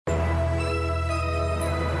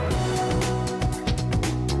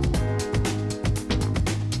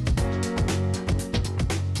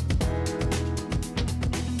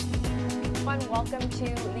welcome to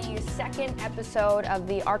the second episode of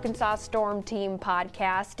the Arkansas Storm Team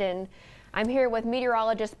podcast. And I'm here with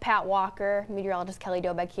meteorologist Pat Walker, meteorologist Kelly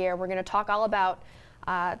Dobeck here. We're going to talk all about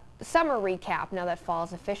the summer recap now that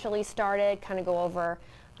fall's officially started, kind of go over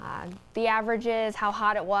the averages, how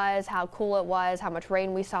hot it was, how cool it was, how much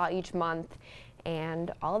rain we saw each month,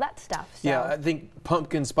 and all of that stuff. So. Yeah, I think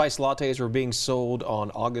pumpkin spice lattes were being sold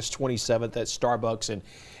on August 27th at Starbucks, and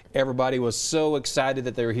everybody was so excited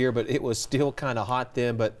that they were here, but it was still kind of hot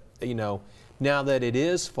then. But, you know, now that it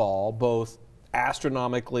is fall, both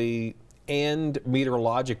astronomically and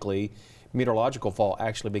meteorological fall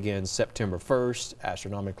actually begins September 1st.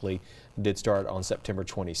 Astronomically did start on September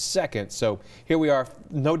 22nd. So here we are,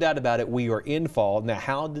 no doubt about it, we are in fall. Now,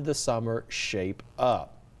 how did the summer shape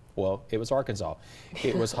up? Well, it was Arkansas.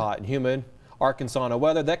 It was hot and humid. Arkansas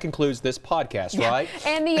weather. That concludes this podcast, right?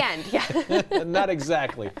 And the end, yeah. Not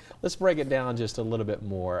exactly. Let's break it down just a little bit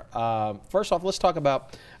more. First off, let's talk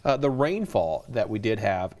about the rainfall that we did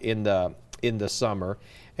have in the summer.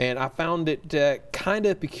 And I found it kind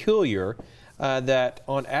of peculiar that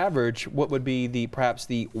on average, what would be perhaps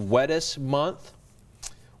the wettest month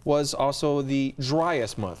was also the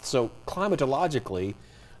driest month. So climatologically,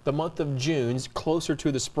 the month of June, closer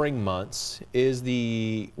to the spring months, is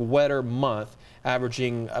the wetter month,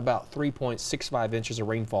 averaging about 3.65 inches of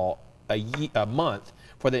rainfall a month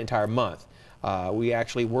for the entire month. We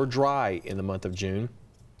actually were dry in the month of June.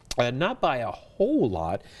 Not by a whole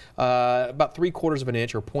lot, about 3/4 of an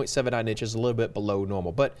inch or 0.79 inches, a little bit below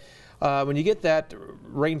normal. But when you get that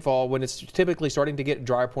rainfall, when it's typically starting to get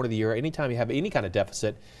drier point of the year, anytime you have any kind of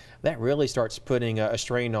deficit, that really starts putting a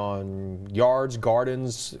strain on yards,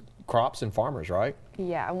 gardens, crops, and farmers, right?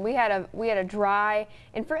 Yeah, and we had a dry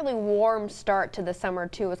and fairly warm start to the summer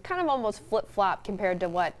too. It was kind of almost flip-flop compared to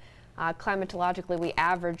what climatologically we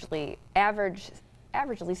averagely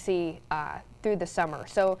see through the summer.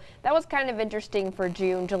 So that was kind of interesting for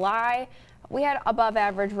June. July, we had above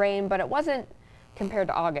average rain, but it wasn't, compared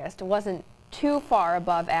to August, it wasn't too far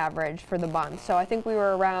above average for the month. So I think we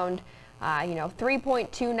were around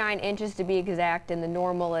 3.29 inches to be exact, and the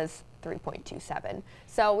normal is 3.27.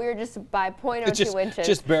 So we were just by 0.02 inches,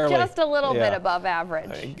 just barely, just a little bit above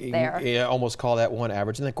average there. Yeah, almost call that one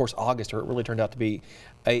average. And then, of course, August really turned out to be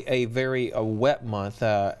a very wet month,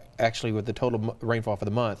 actually, with the total rainfall for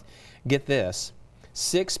the month. Get this.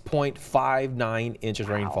 6.59 inches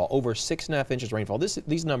rainfall, over 6.5 inches rainfall.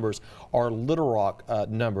 These numbers are Little Rock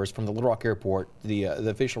numbers from the Little Rock Airport, the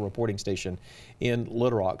official reporting station in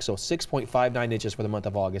Little Rock. So 6.59 inches for the month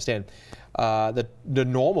of August, and the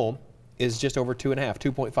normal is just over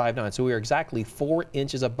 2.59. So we are exactly 4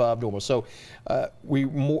 inches above normal. So we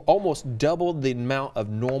almost doubled the amount of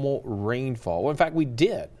normal rainfall. Well, in fact, we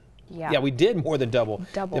did. Yeah, we did more than double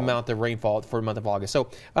the amount of rainfall for the month of August. So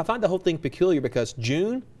I find the whole thing peculiar because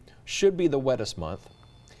June should be the wettest month,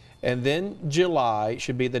 and then July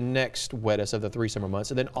should be the next wettest of the 3 summer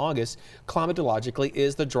months, and then August, climatologically,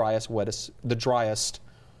 is the driest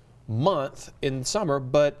month in summer,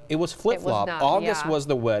 but it was flip-flop. August was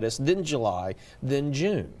the wettest, then July, then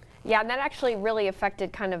June. Yeah, and that actually really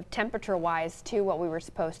affected kind of temperature-wise, too, what we were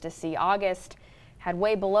supposed to see. August had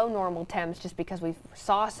way below normal temps just because we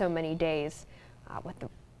saw so many days with the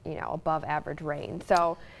above average rain.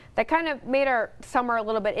 So that kind of made our summer a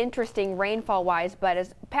little bit interesting rainfall wise. But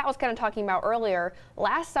as Pat was kind of talking about earlier,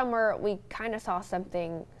 last summer we kind of saw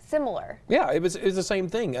something similar. Yeah, it was the same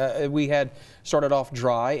thing. We had started off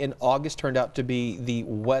dry, and August turned out to be the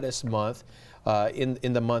wettest month in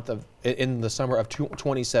the summer of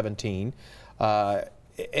 2017.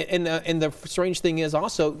 And the strange thing is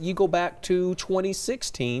also, you go back to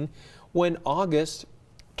 2016 when August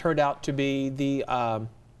turned out to be the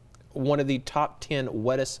one of the top 10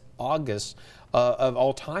 wettest Augusts of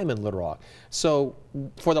all time in Little Rock. So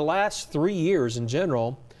for the last 3 years in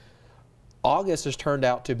general, August has turned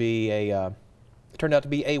out to be a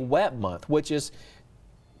wet month, which is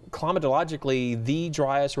climatologically the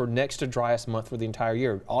driest or next to driest month for the entire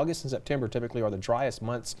year. August and September typically are the driest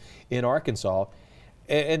months in Arkansas.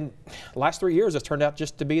 And last 3 years, it's turned out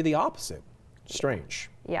just to be the opposite. Strange.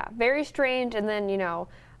 Yeah, very strange. And then,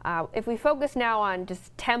 if we focus now on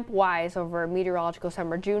just temp-wise over meteorological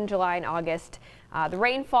summer, June, July, and August, the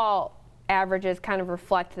rainfall averages kind of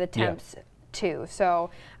reflect the temps too. So,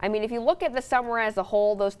 I mean, if you look at the summer as a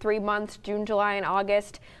whole, those 3 months, June, July, and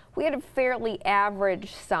August, we had a fairly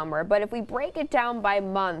average summer. But if we break it down by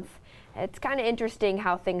month, it's kind of interesting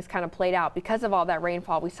how things kind of played out because of all that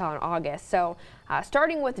rainfall we saw in August. So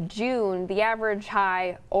starting with June, the average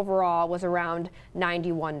high overall was around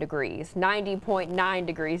 91 degrees, 90.9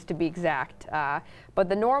 degrees to be exact. But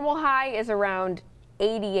the normal high is around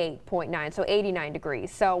 88.9, so 89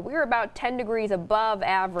 degrees. So we were about 10 degrees above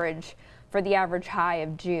average for the average high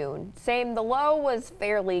of June. Same, the low was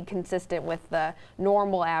fairly consistent with the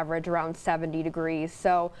normal average, around 70 degrees.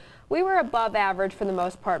 So we were above average for the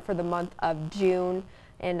most part for the month of June.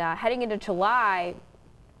 And heading into July,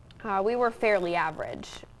 we were fairly average,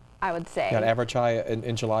 I would say. Yeah, the average high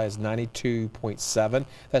in July is 92.7.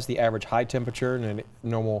 That's the average high temperature, and then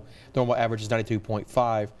normal average is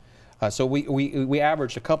 92.5. So we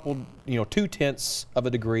averaged a couple, 0.2 of a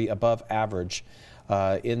degree above average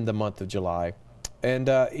in the month of July. And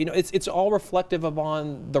it's all reflective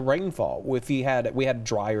upon the rainfall. We had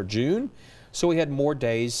drier June, so we had more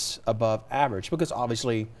days above average, because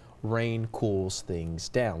obviously rain cools things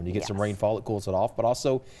down. When you get some rainfall, it cools it off, but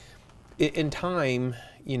also in time,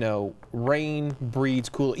 rain breeds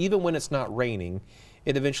cool. Even when it's not raining,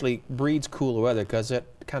 it eventually breeds cooler weather, because it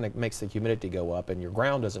kind of makes the humidity go up and your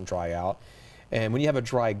ground doesn't dry out. And when you have a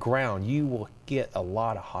dry ground, you will get a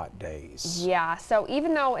lot of hot days. Yeah, so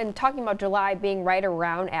even though, in talking about July being right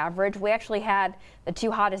around average, we actually had the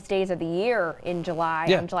 2 hottest days of the year in July,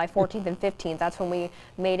 on July 14th and 15th. That's when we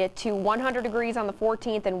made it to 100 degrees on the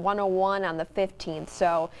 14th and 101 on the 15th.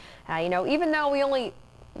 So, even though we only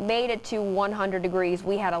made it to 100 degrees,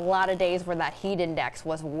 we had a lot of days where that heat index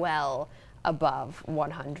was well above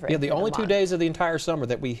 100. Yeah, the only 2 days of the entire summer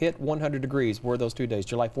that we hit 100 degrees were those 2 days,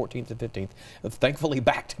 July 14th and 15th. Thankfully,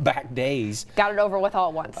 back-to-back days. Got it over with all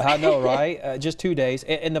at once. I know, right? Just 2 days.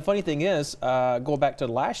 And the funny thing is, going back to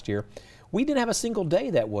last year, we didn't have a single day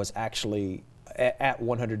that was actually at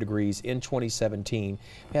 100 degrees in 2017.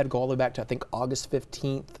 We had to go all the way back to, I think, August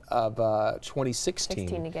 15th of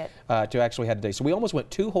 2016 to actually have a day. So we almost went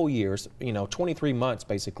 2 whole years, 23 months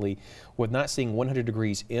basically, with not seeing 100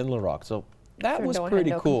 degrees in Little Rock. So that was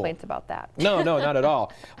pretty cool. Complaints about that. No, not at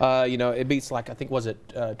all. It beats, like, I think, was it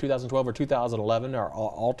 2012 or 2011, our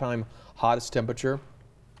all-time hottest temperature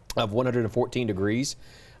of 114 degrees.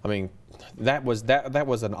 I mean, that was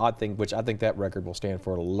an odd thing, which I think that record will stand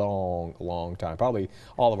for a long, long time, probably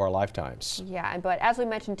all of our lifetimes. Yeah, but as we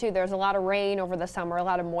mentioned too, there's a lot of rain over the summer, a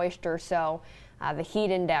lot of moisture, so the heat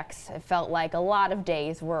index, it felt like a lot of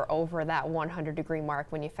days were over that 100-degree mark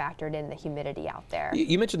when you factored in the humidity out there.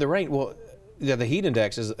 You mentioned the rain. Well, yeah, the heat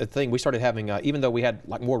index is a thing. We started having, even though we had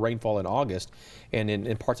like more rainfall in August and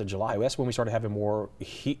in parts of July, that's when we started having more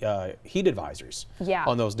heat advisories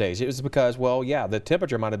on those days. It was because, the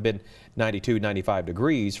temperature might have been 92, 95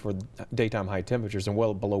 degrees for daytime high temperatures and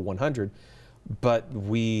well below 100, but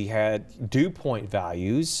we had dew point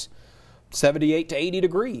values 78 to 80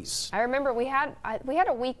 degrees. I remember we had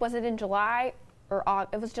a week, was it in July?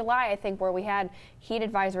 It was July, I think, where we had heat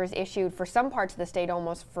advisories issued for some parts of the state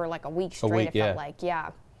almost for like a week straight, it felt like,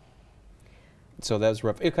 So that was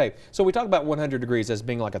rough. Okay, so we talk about 100 degrees as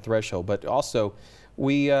being like a threshold, but also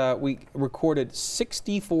we recorded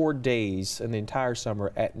 64 days in the entire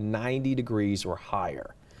summer at 90 degrees or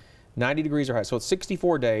higher. 90 degrees or higher. So it's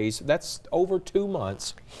 64 days. That's over 2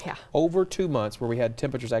 months. Yeah. Over 2 months where we had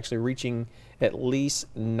temperatures actually reaching at least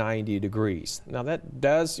 90 degrees. Now that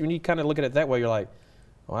does, when you kind of look at it that way, you're like,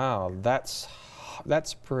 wow, that's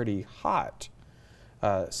pretty hot,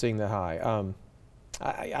 seeing the high.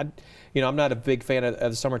 I'm not a big fan of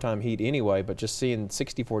the summertime heat anyway, but just seeing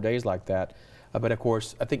 64 days like that. But of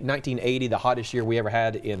course, I think 1980, the hottest year we ever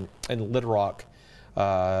had in Little Rock,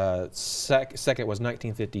 second was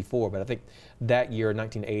 1954, but I think that year,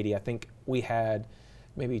 1980, I think we had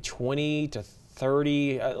maybe 20 to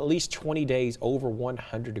 30, at least 20 days over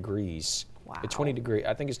 100 degrees. Wow. 20 degree,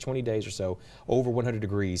 I think it's 20 days or so over 100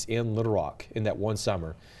 degrees in Little Rock in that one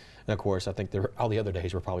summer. And of course, I think all the other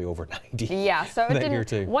days were probably over 90. Yeah, so it that year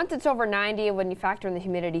too. Once it's over 90, when you factor in the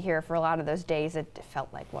humidity here for a lot of those days, it felt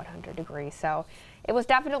like 100 degrees. So it was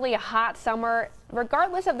definitely a hot summer.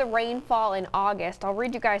 Regardless of the rainfall in August, I'll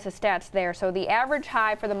read you guys the stats there. So the average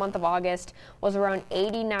high for the month of August was around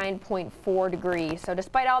 89.4 degrees. So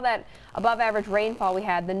despite all that above average rainfall we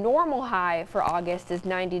had, the normal high for August is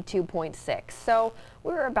 92.6. So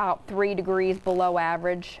we were about 3 degrees below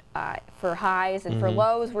average for highs, and for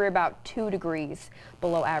lows, we're about 2 degrees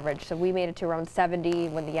below average. So we made it to around 70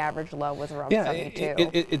 when the average low was around 72.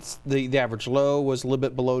 It's the average low was a little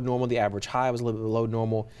bit below normal. The average high was a little bit below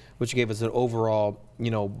normal, which gave us an overall,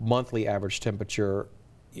 monthly average temperature.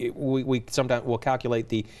 We sometimes will calculate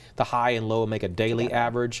the high and low and make a daily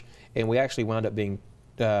average, and we actually wound up being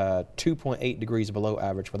 2.8 degrees below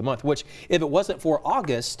average for the month. Which, if it wasn't for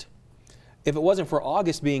August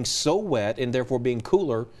being so wet and therefore being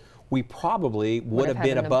cooler, we probably would have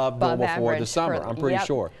been above normal for the summer. I'm pretty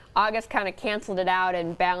sure. August kind of canceled it out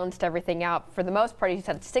and balanced everything out. For the most part, you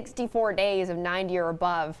said 64 days of 90 or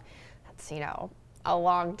above. That's, a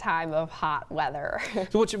long time of hot weather.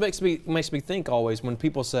 So which makes me think always when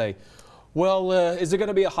people say, well, is it going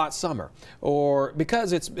to be a hot summer? Or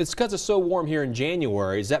because it's so warm here in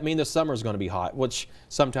January, does that mean the summer is going to be hot? Which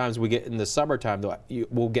sometimes we get in the summertime,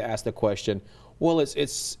 we'll get asked the question, well,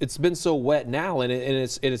 it's been so wet now, and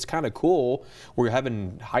it's kind of cool. We're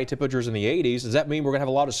having high temperatures in the 80s. Does that mean we're going to have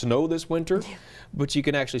a lot of snow this winter? But you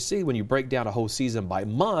can actually see when you break down a whole season by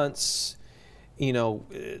months, you know,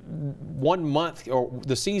 1 month or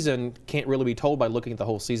the season can't really be told by looking at the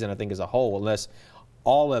whole season, I think, as a whole, unless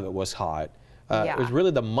all of it was hot. It was really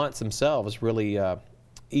the months themselves really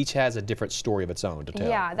each has a different story of its own to tell.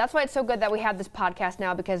 Yeah, that's why it's so good that we have this podcast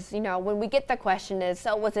now, because, you know, when we get the question is,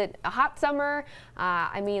 so was it a hot summer?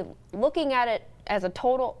 I mean, looking at it as a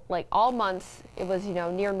total, like all months, it was, you know,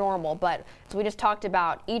 near normal. But as we just talked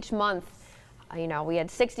about, each month, you know, we had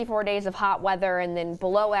 64 days of hot weather and then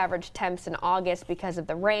below average temps in August because of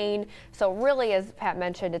the rain. So really, as Pat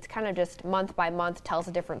mentioned, it's kind of just month by month tells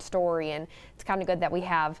a different story. And it's kind of good that we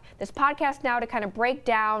have this podcast now to kind of break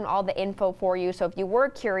down all the info for you. So if you were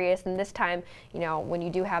curious, and this time, you know, when you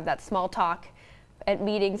do have that small talk at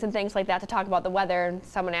meetings and things like that to talk about the weather, and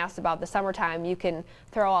someone asks about the summertime, you can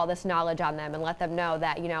throw all this knowledge on them and let them know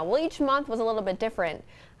that, you know, well, each month was a little bit different.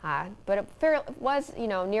 But it was, you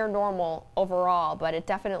know, near normal overall, but it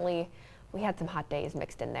definitely, we had some hot days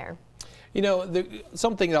mixed in there. You know,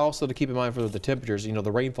 something also to keep in mind for the temperatures, you know,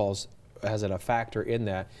 the rainfalls has a factor in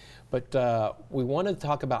that. But we wanted to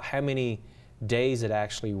talk about how many days it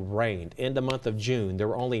actually rained. In the month of June, there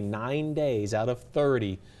were only 9 days out of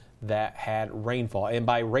 30 that had rainfall. And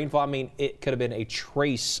by rainfall, I mean it could have been a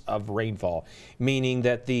trace of rainfall, meaning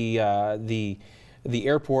that the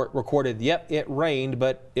airport recorded, yep, it rained,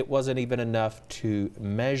 but it wasn't even enough to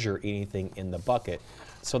measure anything in the bucket.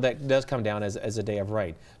 So that does come down as a day of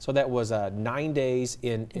rain. So that was 9 days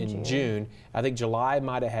in June. I think July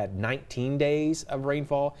might have had 19 days of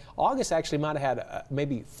rainfall. August actually might have had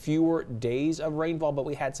maybe fewer days of rainfall, but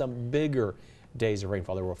we had some bigger days of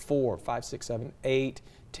rainfall. There were 4, 5, 6, 7, 8,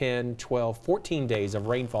 10, 12, 14 days of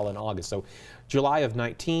rainfall in August. So July of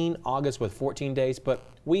 19, August with 14 days, but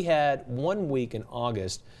we had 1 week in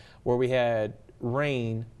August where we had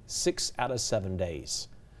rain 6 out of 7 days.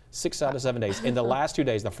 6 out of 7 days. In the last 2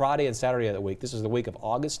 days, the Friday and Saturday of the week, this is the week of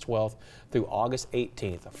August 12th through August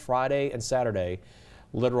 18th. Friday and Saturday,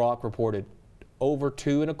 Little Rock reported over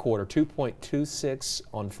 2.26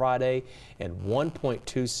 on Friday and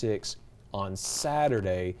 1.26 on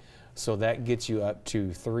Saturday. So that gets you up to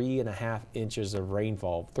 3.5 inches of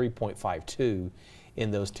rainfall, 3.52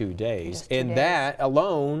 in those 2 days. And that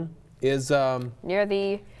alone is near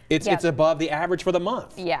the... It's above the average for the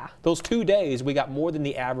month. Yeah. Those 2 days, we got more than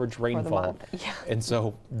the average rainfall. For the month. Yeah. And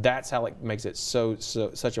so that's how it makes it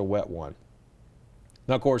such a wet one.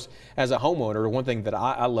 Now, of course, as a homeowner, one thing that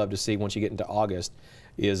I love to see once you get into August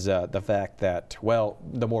is the fact that, well,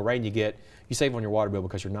 the more rain you get, you save on your water bill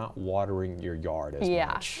because you're not watering your yard as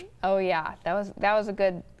much. Oh yeah, that was a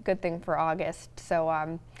good thing for August.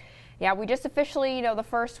 So yeah, we just officially, you know, the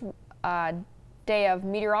first day of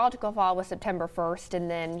meteorological fall was September 1st, and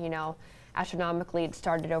then, you know, astronomically it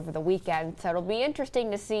started over the weekend. So it'll be interesting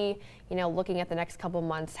to see, you know, looking at the next couple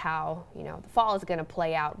months how, you know, the fall is going to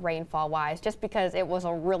play out rainfall wise, just because it was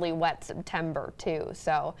a really wet September too.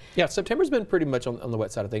 So yeah, September's been pretty much on the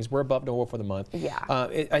wet side of things. We're above normal for the month. Yeah.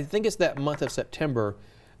 I think it's that month of September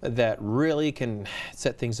that really can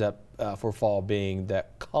set things up for fall, being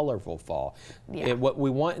that colorful fall. Yeah. And what we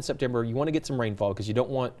want in September, you want to get some rainfall because you don't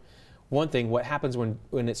want, one thing, what happens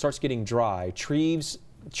when it starts getting dry, trees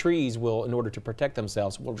will, in order to protect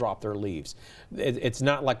themselves, will drop their leaves. It's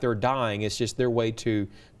not like they're dying, it's just their way to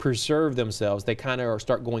preserve themselves. They kind of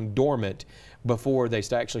start going dormant before they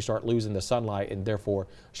actually start losing the sunlight and therefore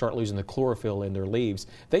start losing the chlorophyll in their leaves.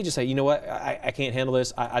 They just say, you know what, I can't handle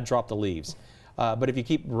this, I drop the leaves. But if you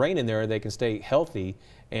keep rain in there, they can stay healthy.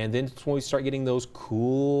 And then when we start getting those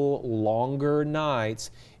cool, longer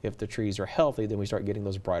nights, if the trees are healthy, then we start getting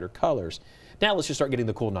those brighter colors. Now let's just start getting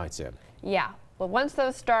the cool nights in. Yeah, well, once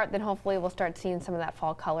those start, then hopefully we'll start seeing some of that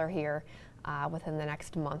fall color here within the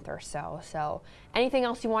next month or so. So anything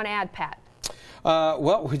else you want to add, Pat?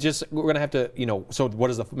 Well, we're going to have to, you know, so what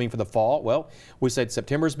does that mean for the fall? Well, we said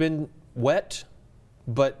September's been wet,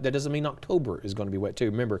 but that doesn't mean October is going to be wet too.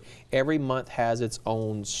 Remember, every month has its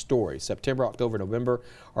own story. September, October, November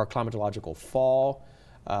are climatological fall.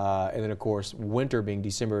 And then, of course, winter being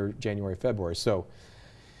December, January, February. So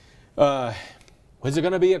is it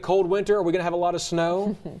going to be a cold winter? Are we going to have a lot of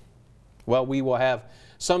snow? Well, we will have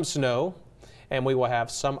some snow, and we will have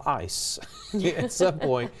some ice at some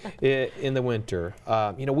point in the winter.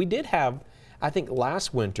 You know, we did have, I think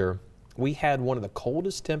last winter, we had one of the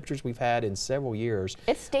coldest temperatures we've had in several years.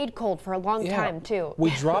 It stayed cold for a long time, too.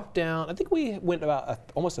 We dropped down, I think we went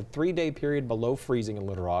about almost a 3-day period below freezing in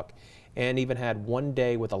Little Rock, and even had one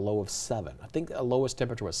day with a low of 7. I think the lowest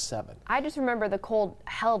temperature was 7. I just remember the cold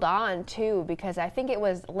held on too, because I think it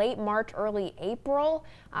was late March, early April.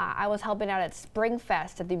 I was helping out at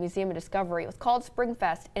Springfest at the Museum of Discovery. It was called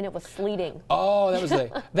Springfest, and it was sleeting. Oh, that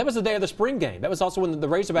was the day of the spring game. That was also when the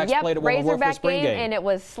Razorbacks played at World War for the spring game. And it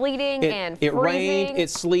was sleeting and freezing. It rained, it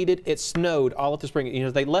sleeted, it snowed all at the spring. You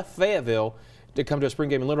know, they left Fayetteville to come to a spring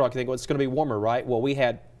game in Little Rock. You think, well, it's going to be warmer, right? Well, we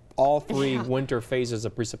had all 3 winter phases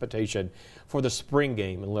of precipitation for the spring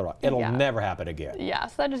game in Little Rock. It'll never happen again. Yeah,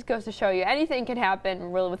 so that just goes to show you anything can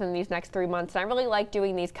happen really within these next 3 months. And I really like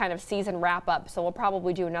doing these kind of season wrap-ups, so we'll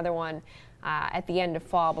probably do another one at the end of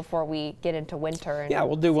fall before we get into winter. And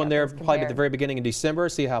we'll do one there probably at the very beginning of December,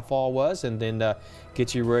 see how fall was, and then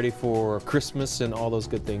get you ready for Christmas and all those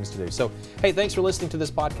good things to do. So, hey, thanks for listening to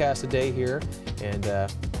this podcast today here, and go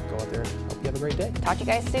out there and hope you have a great day. Talk to you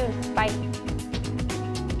guys soon. Bye.